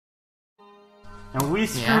And we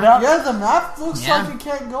screwed up. Yeah, the map looks like you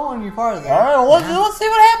can't go any farther. Alright, well, let's see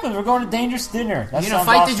what happens. We're going to Dangerous Dinner. You're gonna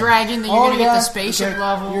fight the dragon, then you're gonna get the spaceship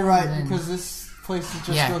level. You're right, because this place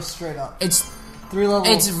just goes straight up. It's 3 levels.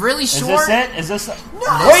 It's really short. Is this it? Is this? No,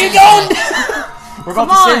 where are you going? We're going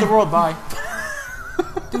to save the world. Bye.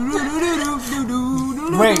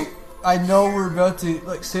 Wait, I know we're about to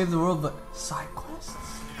like save the world, but side quests.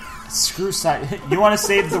 Screw side. You want to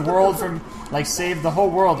save the world from like save the whole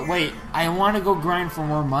world? Wait, I want to go grind for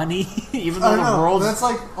more money, even though the world. That's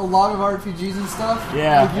like a lot of RPGs and stuff.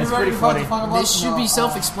 Yeah, like, it's pretty funny. This should be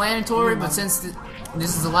self-explanatory, but since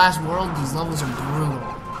this is the last world, these levels are brutal.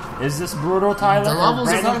 Is this brutal, Tyler?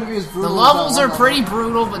 The levels are pretty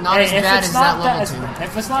brutal, but not as bad as that level 2.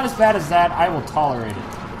 If it's not as bad as that, I will tolerate it.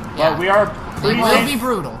 But we are pretty. It will be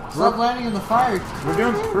brutal. Stop landing in the fire. We're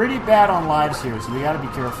doing pretty bad on lives here, so we got to be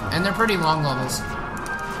careful. And they're pretty long levels.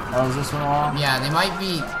 Oh, is this one long? Yeah, they might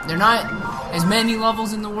be. They're not as many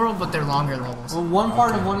levels in the world, but they're longer levels. Well, one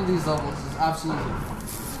part of one of these levels is absolutely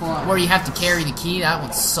fun. Where you have to carry the key. That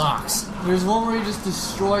one sucks. There's one where you just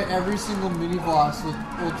destroy every single mini boss with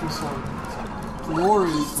Ultra Sword. It's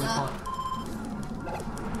gloriously fun.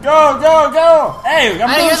 Go, go, go! Hey, I'm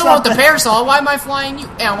you're doing the one with the something. parasol. Why am I flying you?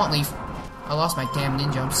 Hey, I want Leaf. I lost my damn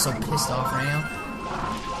ninja. I'm so pissed off right now.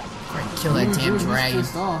 I'm gonna kill that damn dragon.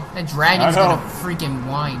 That dragon's gonna freaking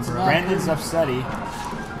whine, bro. Brandon's upsetty.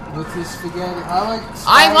 With his spaghetti.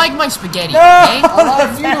 I like my spaghetti. No! Okay? I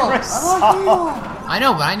like noodle. I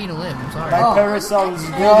know, but I need to live. I'm sorry. My parasol is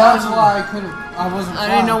gone. That's why I couldn't. I wasn't. I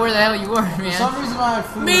didn't know where the hell you were, man. For some reason, I had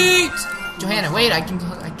food. Meat! Johanna, wait, I can. There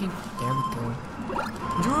we go.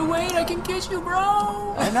 Drew, wait, I can kiss you,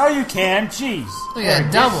 bro. I know you can. Jeez. Look at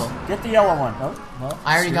that double. Get the yellow one. Oh, well,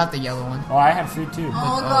 I already got the yellow one. Oh, I have food too.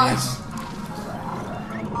 Oh, gosh.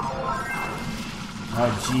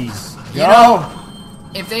 Oh, jeez. You know,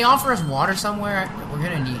 if they offer us water somewhere, we're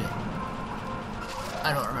gonna need it.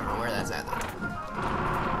 I don't remember where that's at, though.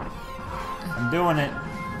 I'm doing it.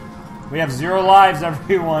 We have 0 lives,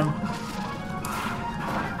 everyone.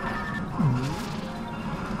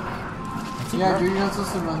 Yeah, dude, you're not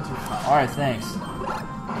supposed to run too fast. Alright, thanks.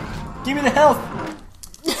 Give me the health!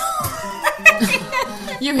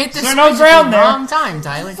 You hit the There's switch no at ground the there. wrong time,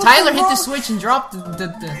 Tyler. Tyler hit the switch and dropped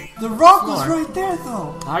the rock was right there,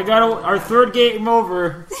 though. I got our 3rd game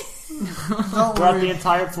over. Don't Throughout worry. the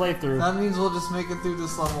entire playthrough. That means we'll just make it through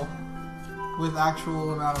this level with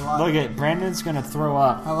actual amount of lives. Look at Brandon's gonna throw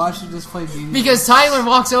up. How about you just play DD? Because Tyler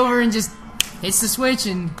walks over and just hits the switch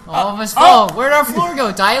and all of us fall. Where'd our floor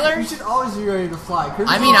go, Tyler? You should always be ready to fly.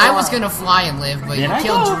 I mean, I was gonna fly and live, but you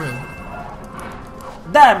killed Drew.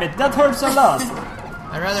 Damn it, that hurts a lot.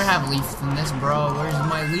 I'd rather have Leaf than this, bro. Where's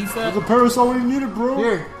my Leaf at? The parasol we needed, bro.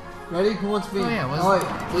 Here, ready? Who wants me? Oh yeah,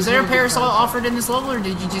 wait. Was there a parasol offered in this level, or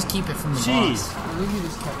did you just keep it from the boss? I think you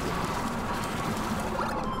just kept it.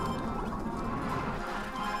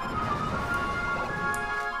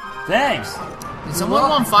 Thanks. Did someone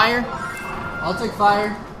want fire? I'll take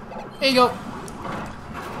fire. Here you go.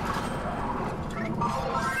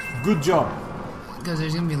 Good job. Because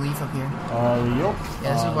there's gonna be Leaf up here. Yup.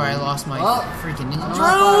 Yeah, this is where I lost my freaking ninja.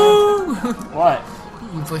 Drew! What?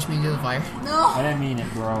 You pushed me into the fire. No! I didn't mean it,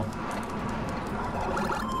 bro.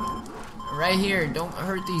 Right here. Don't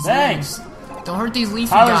hurt these Thanks. leaves. Don't hurt these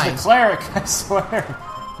leafy Tyler's guys. a cleric, I swear.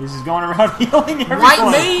 He's just going around healing everyone.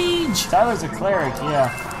 White mage! Tyler's a cleric,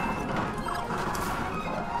 yeah.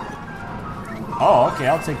 Oh, okay,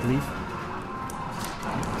 I'll take Leaf.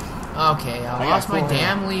 Okay, I lost my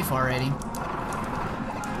damn Leaf already.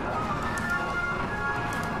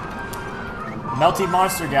 Melty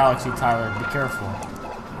Monster Galaxy, Tyler. Be careful.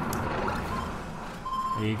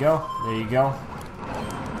 There you go. There you go.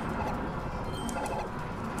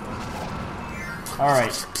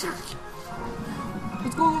 Alright.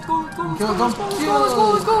 Let's go, let's go, let's go, let's go, Let's go, let's go, let's go,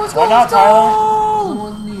 let's go, let's go, Why not,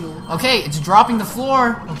 Tyler? Okay, it's dropping the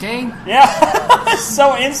floor, okay? Yeah, it's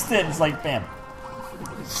so instant. It's like, bam.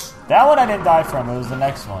 That one I didn't die from. It was the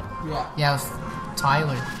next one. Yeah. Yeah, it was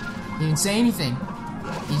Tyler. He didn't say anything.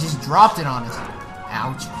 He just dropped it on us.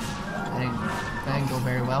 Ouch. That didn't go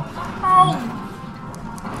very well.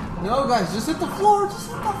 No, guys, just hit the floor. Just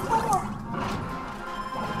hit the floor.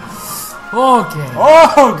 Okay.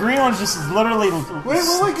 Oh, green one's just literally.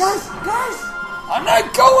 Wait, guys! I'm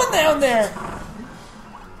not going down there.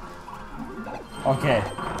 Okay.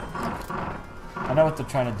 I know what they're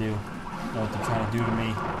trying to do. I know what they're trying to do to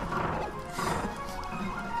me.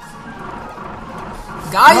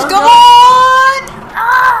 Guys, come on!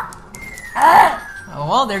 Oh,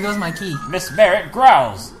 well, there goes my key. Miss Barrett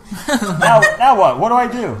growls. now what? What do I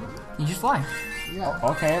do? You just fly. You Yeah.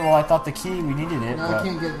 Okay, well I thought the key we needed it. No, but... I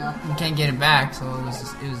can't get it now. You can't get it back, so it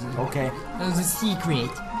was Okay. It was a secret.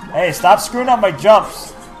 Hey, stop screwing up my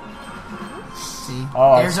jumps. See?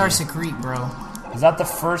 Oh, There's our secret, bro. Is that the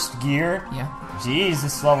first gear? Yeah. Jeez,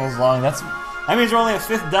 this level's long. That means we're only a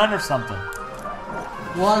 5th done or something.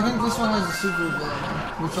 Well, I think this one has a super ability,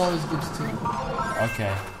 which always gives 2.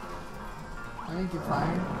 Okay. I think you're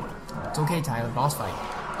fired. It's okay, Tyler. Boss fight.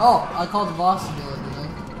 Oh, I called the boss ability, then.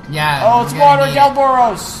 Yeah. Oh, it's water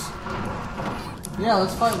Galboros! Yeah,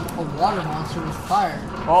 let's fight a water monster with fire.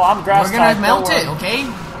 Oh, I'm grass We're gonna type, melt don't it, worry. okay?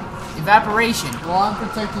 Evaporation. Well, I'm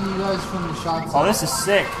protecting you guys from the shots. Oh, this is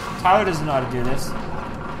sick. Tyler doesn't know how to do this.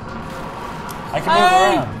 I can move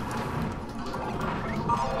around.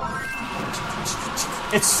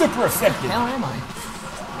 It's super effective. Hell am I?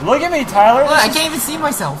 Look at me, Tyler. Look, I can't even see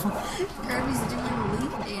myself. Kirby's doing a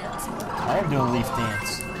leaf dance. I am doing leaf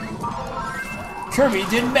dance. Kirby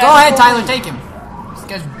didn't Go ahead, Tyler. Take him. This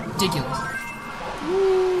guy's ridiculous.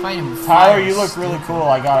 Fight him with Tyler, fire, you look really cool.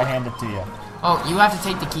 I gotta hand it to you. Oh, you have to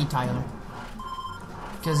take the key, Tyler.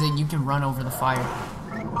 Because then you can run over the fire.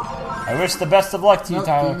 I wish the best of luck to you, Nope,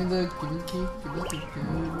 Tyler. give me the key. Give me the key.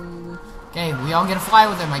 Okay, we all get to fly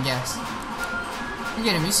with him, I guess. Look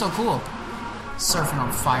at him, he's so cool. Surfing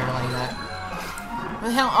on fire like that. What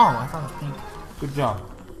the hell? Oh, I thought it was pink. Good job,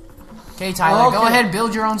 Okay, Tyler, go Okay. ahead,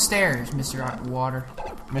 build your own stairs, Mr. Water.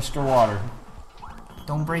 Mr. Water.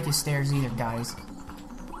 Don't break his stairs either, guys.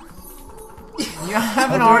 You're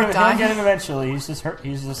having a He'll hard get time. it eventually. He's just hurt.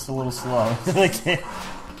 He's just a little slow. Like,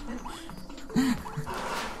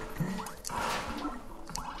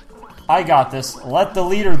 I got this. Let the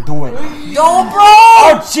leader do it. Don't, bro!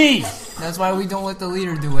 Oh, jeez! That's why we don't let the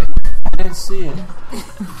leader do it. I didn't see it.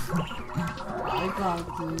 I got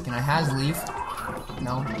this. Can I has leave?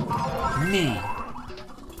 No. Me.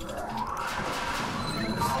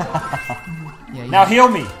 Yeah. Now heal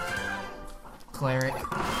me. Cleric.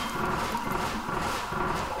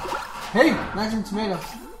 Hey, magic tomato.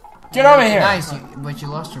 Get over here. Nice, but you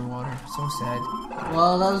lost your water. So sad.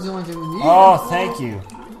 Well, that was the only thing we needed. Oh, thank you.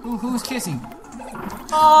 Who's kissing?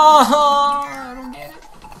 Oh, I don't get it.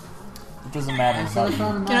 It doesn't matter. So I About you.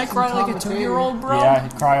 found a Can I matching cry like a top 2-year-old, bro? Yeah, you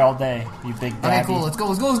cry all day. You big Okay, daddy. cool. Let's go.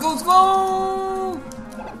 potato.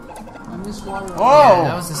 I miss water. Whoa. Yeah,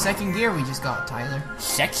 that was the second gear we just got, Tyler.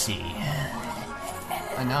 Sexy.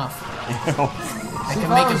 Enough. Ew. I can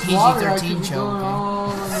make a PG-13 show.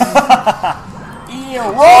 Okay? Ew.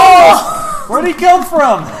 Whoa! Where'd he come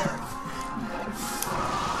from?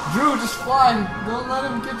 Drew, just fly. Don't let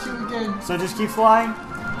him get you again. So just keep flying?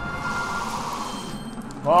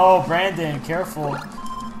 Whoa, Brandon, careful. I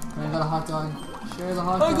got a hot dog. Share the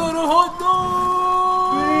hot dog. I got a hot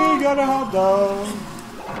dog! We got a hot dog.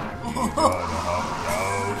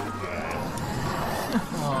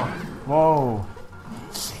 Whoa.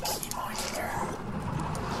 Sexy monster.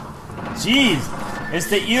 Jeez, it's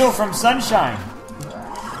the eel from Sunshine.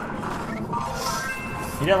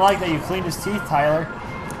 He didn't like that you cleaned his teeth, Tyler.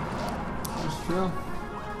 That's true.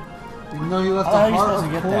 Even though you left How a are you heart supposed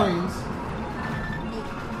of to get that? coins.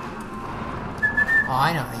 Oh,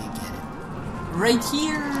 I know how you get it. Right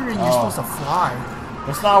here, and you're Oh. supposed to fly.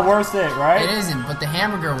 It's not worth it, right? It isn't, but the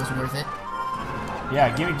hamburger was worth it. Yeah,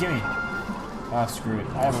 gimme. Oh, screw it.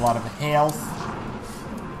 I have a lot of health.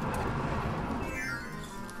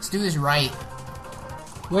 Let's do this right.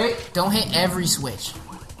 Wait. Don't hit every switch.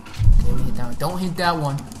 Okay, we hit that one. Don't hit that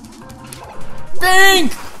one.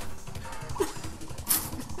 Think!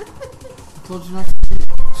 I told you not to do it.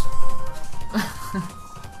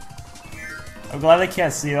 I'm glad they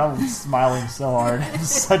can't see it. I'm smiling so hard. I'm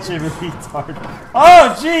such a retard.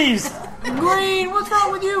 Oh, jeez! Green, what's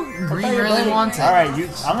wrong with you? Green really wants it. All right,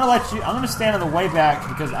 I'm gonna let you. I'm gonna stand on the way back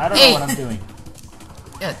because I don't Hey. know what I'm doing.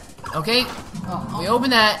 Yeah, okay. We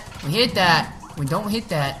open that. We hit that. We don't hit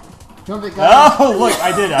that. Jump it, guys. Oh, look!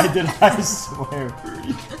 I did. I swear.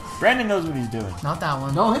 Brandon knows what he's doing. Not that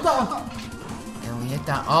one. No, hit that one. And we hit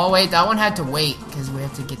that. Oh wait, that one had to wait because we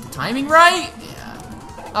have to get the timing right.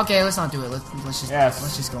 Yeah. Okay, let's not do it. Let's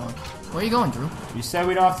just go on. Where are you going, Drew? You said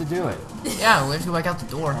we don't have to do it. Yeah, we have to go back out the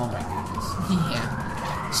door. Oh my goodness.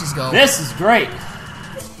 Yeah. Let's just go. This is great.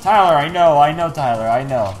 Tyler, I know, Tyler, I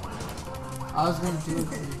know. I was going to do it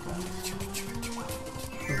for you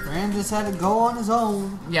guys. But Brand just had to go on his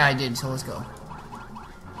own. Yeah, I did. So let's go.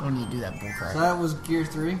 Don't need to do that So bullcrap. that was gear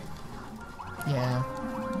 3. Yeah.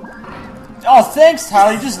 Oh, thanks,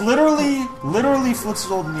 Tyler. You just literally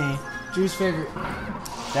footstooled me. Drew's favorite.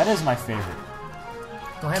 That is my favorite.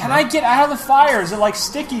 Go ahead. Can bro. I get out of the fire? Is it like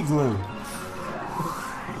sticky glue?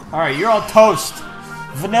 Alright, you're on toast.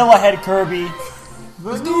 Vanilla head Kirby.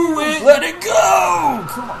 Let's do it. Let it go!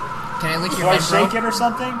 Come on. Can I lick Do your I head, bro? shake it or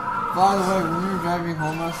something? By the way, when we were driving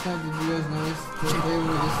home last night, did you guys notice that they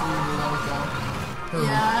were listening to Let It Go?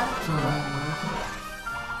 Yeah. So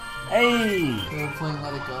Hey! they were playing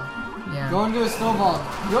Let It Go. Yeah. Go into a snowball.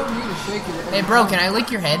 You don't need to shake it. Hey, bro, can I lick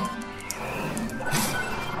your head?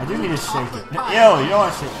 I do need to shake it. Ew, you don't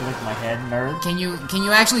want to lick my head, nerd. Can you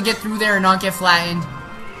actually get through there and not get flattened?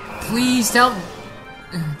 Please tell.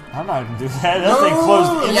 I'm not gonna do that. That thing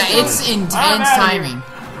closed instantly. Yeah, it's intense timing.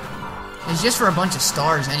 It's just for a bunch of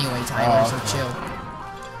stars anyway, Tyler. So chill.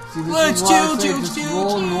 See, this Let's is why I chill, say chill, just chill,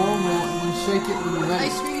 roll chill. normal and then shake it when you're ready.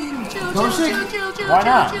 Ice cream. Chill, Don't chill, shake chill, it. chill, chill, Why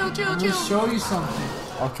chill, not? chill, chill, I'm chill. gonna show you something.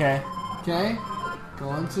 Okay. Okay?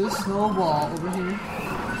 Go into the snowball over here.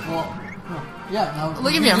 Well, no. Yeah, now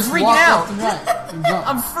Look at you me, I'm just freaking walk out. left and right and jump.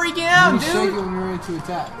 I'm freaking You out, shake it dude. when you're ready to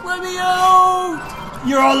attack. Let me out.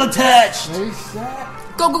 You're all attached! Ready, set.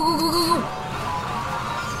 Go, go, go, go, go, go.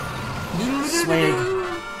 Swig.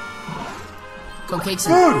 Cupcakes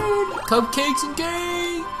Food! and cupcakes and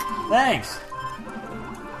cake. Thanks.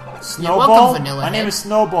 You're Snowball? welcome, Vanilla My name Head. is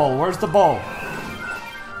Snowball. Where's the bowl?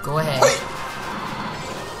 Go ahead.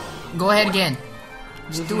 Go ahead again.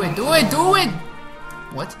 Just do it, do it, do it.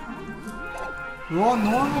 What? Roll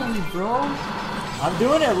normally, bro. I'm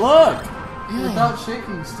doing it, look! Without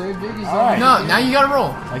shaking. Stay big as Alright. No, now you gotta roll.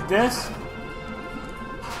 Like this?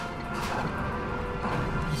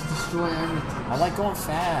 Just destroy everything. I like going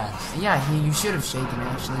fast. Yeah, you should have shaken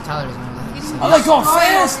actually. Tyler doesn't know that. I like going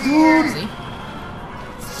fast, dude! See?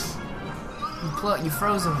 You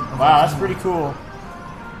froze him. Wow, that's pretty cool.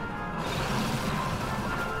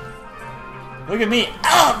 Look at me.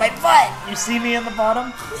 Oh, my butt! You see me in the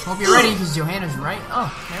bottom? Hope you're ready, because Johanna's right. Oh,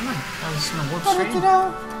 never mind. I was just gonna warp straight in.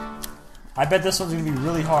 I bet this one's gonna be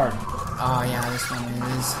really hard. Oh yeah, this one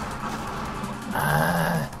is.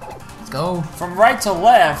 Let's go. From right to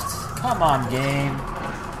left. Come on, game.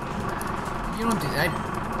 You don't do that.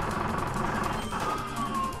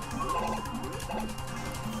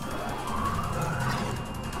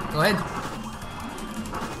 Go ahead.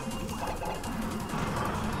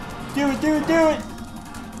 Do it, do it, do it!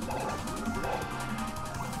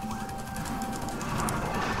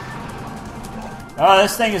 Oh,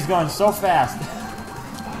 this thing is going so fast.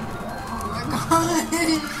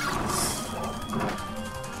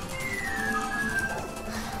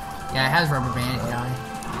 Yeah, it has rubber band. Yeah.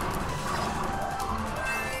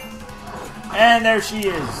 And there she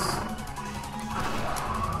is.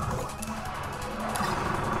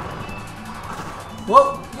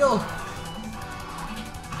 Whoa, yo.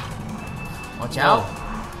 Watch out.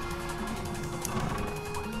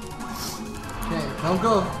 Okay, now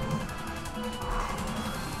go.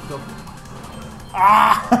 Go.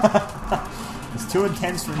 Ah! It's too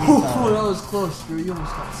intense for me. Ooh, Tyler. that was close, bro. You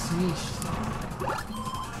almost got sneezed.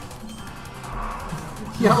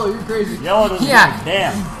 Yellow, you're crazy. Yellow doesn't Yeah. give a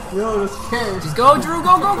damn. Yellow doesn't care. Just go, Drew.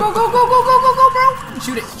 Go, go, go, go, go, go, go, go, go, bro.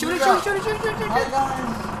 Shoot it. Shoot it. Shoot it. Shoot it. Shoot it. Shoot it. Shoot Hi, it.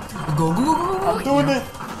 guys. Go, go, go, go, go. I'm doing it.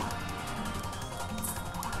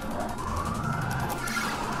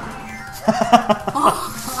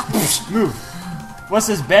 Move. What's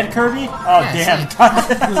this, bed, Kirby? Oh, Yeah,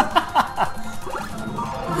 damn.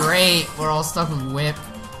 Great. We're all stuck with whip.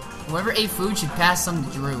 Whoever ate food should pass some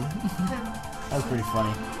to Drew. That was pretty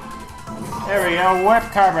funny. There we go, whip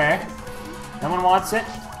Kirby. No one wants it?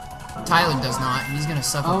 Tyler does not. He's gonna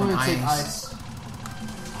suck up I'm an gonna take ice. ice.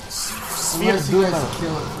 Sphere Unless you guys Doomer.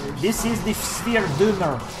 kill it first. This is the Sphere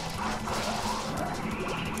Doomer.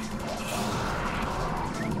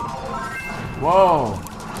 Whoa.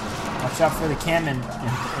 Watch out for the cannon in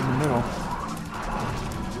the middle.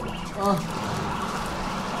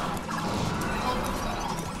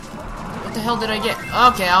 What the hell did I get?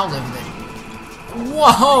 Okay, I'll live with it.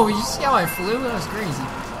 Whoa! You see how I flew? That was crazy.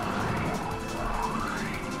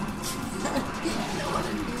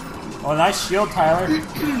 Oh, nice shield, Tyler.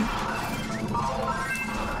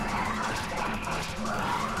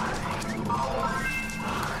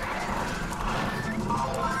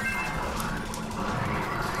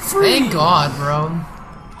 Thank God, bro.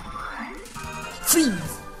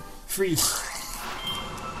 Freeze.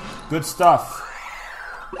 Good stuff.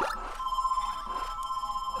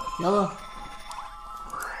 Yellow.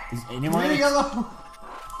 Is anyone Hey, gonna, yellow.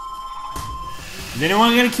 is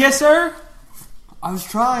anyone gonna kiss her? I was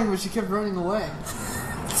trying, but she kept running away.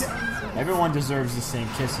 Everyone deserves the same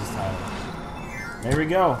kisses, Tyler. There we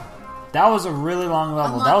go. That was a really long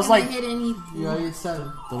level. I'm That was not like gonna hit any. You gotta get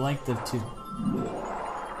 7. the length of 2.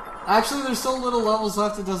 Actually, there's so little levels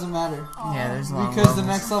left, it doesn't matter. Yeah, there's a lot. Because the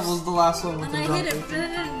next level is the last one with And the I jump. hit it, but I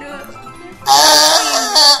didn't do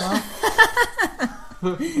it.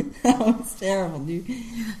 That was terrible, dude.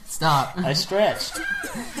 Stop. I stretched.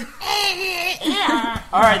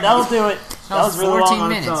 Alright, that'll do it. That was really 14 long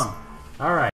on its minutes. own. Alright.